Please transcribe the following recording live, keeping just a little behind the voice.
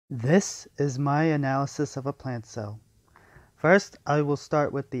This is my analysis of a plant cell. First, I will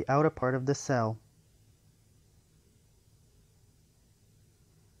start with the outer part of the cell.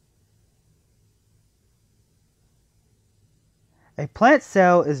 A plant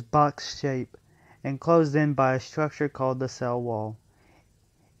cell is box-shaped and closed in by a structure called the cell wall.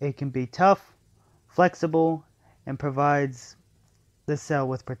 It can be tough, flexible, and provides the cell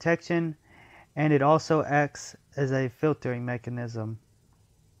with protection, and it also acts as a filtering mechanism.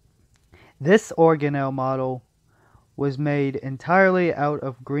 This organelle model was made entirely out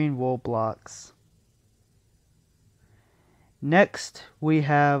of green wool blocks. Next, we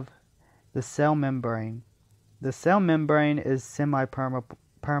have the cell membrane. The cell membrane is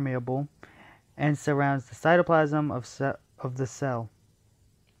semi-permeable and surrounds the cytoplasm of the cell.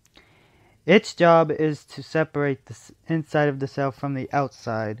 Its job is to separate the inside of the cell from the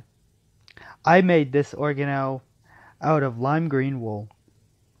outside. I made this organelle out of lime green wool.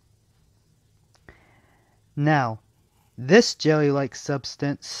 Now, this jelly-like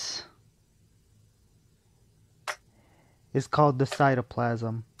substance is called the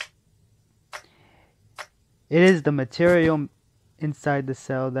cytoplasm. It is the material inside the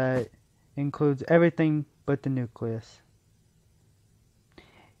cell that includes everything but the nucleus.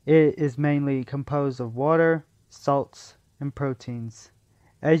 It is mainly composed of water, salts, and proteins.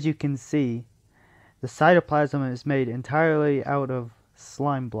 As you can see, the cytoplasm is made entirely out of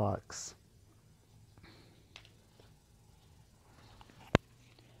slime blocks.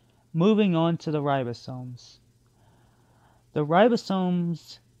 Moving on to the ribosomes. The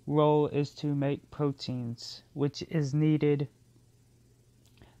ribosome's role is to make proteins, which is needed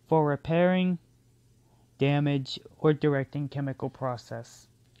for repairing, damage, or directing chemical process.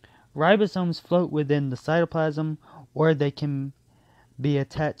 Ribosomes float within the cytoplasm, or they can be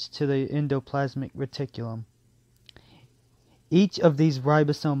attached to the endoplasmic reticulum. Each of these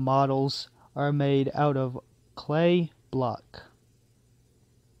ribosome models are made out of clay block.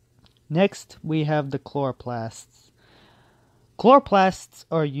 Next, we have the chloroplasts. Chloroplasts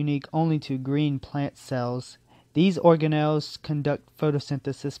are unique only to green plant cells. These organelles conduct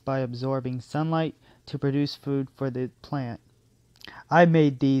photosynthesis by absorbing sunlight to produce food for the plant. I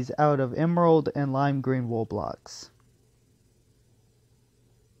made these out of emerald and lime green wool blocks.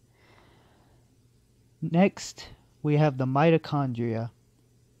 Next, we have the mitochondria.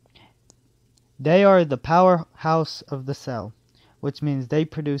 They are the powerhouse of the cell, which means they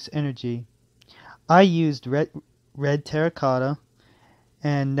produce energy. I used red terracotta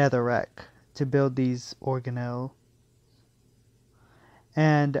and netherrack to build these organelles,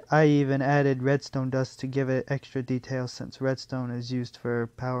 and I even added redstone dust to give it extra detail since redstone is used for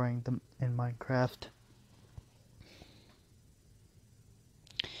powering them in Minecraft.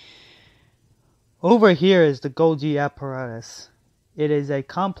 Over here is the Golgi apparatus. It is a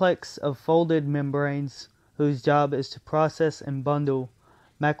complex of folded membranes whose job is to process and bundle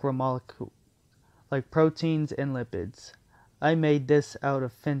macromolecules like proteins and lipids. I made this out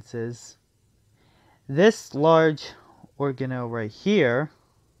of fences. This large organelle right here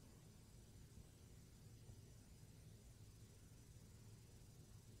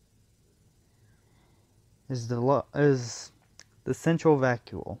is the central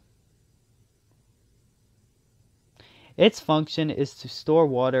vacuole. Its function is to store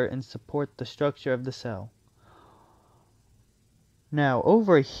water and support the structure of the cell. Now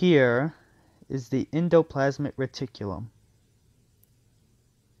over here is the endoplasmic reticulum.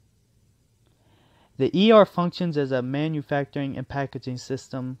 The ER functions as a manufacturing and packaging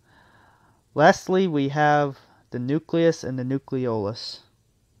system. Lastly, we have the nucleus and the nucleolus.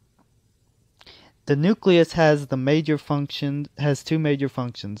 The nucleus has two major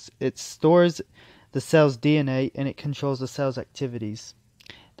functions. It stores the cell's DNA and it controls the cell's activities.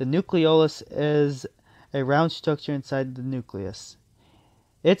 The nucleolus is a round structure inside the nucleus.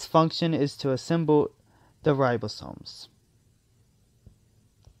 Its function is to assemble the ribosomes.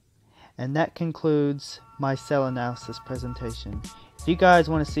 And that concludes my cell analysis presentation. If you guys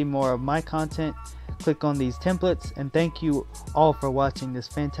want to see more of my content, click on these templates, and thank you all for watching this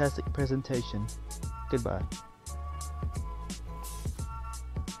fantastic presentation. Goodbye.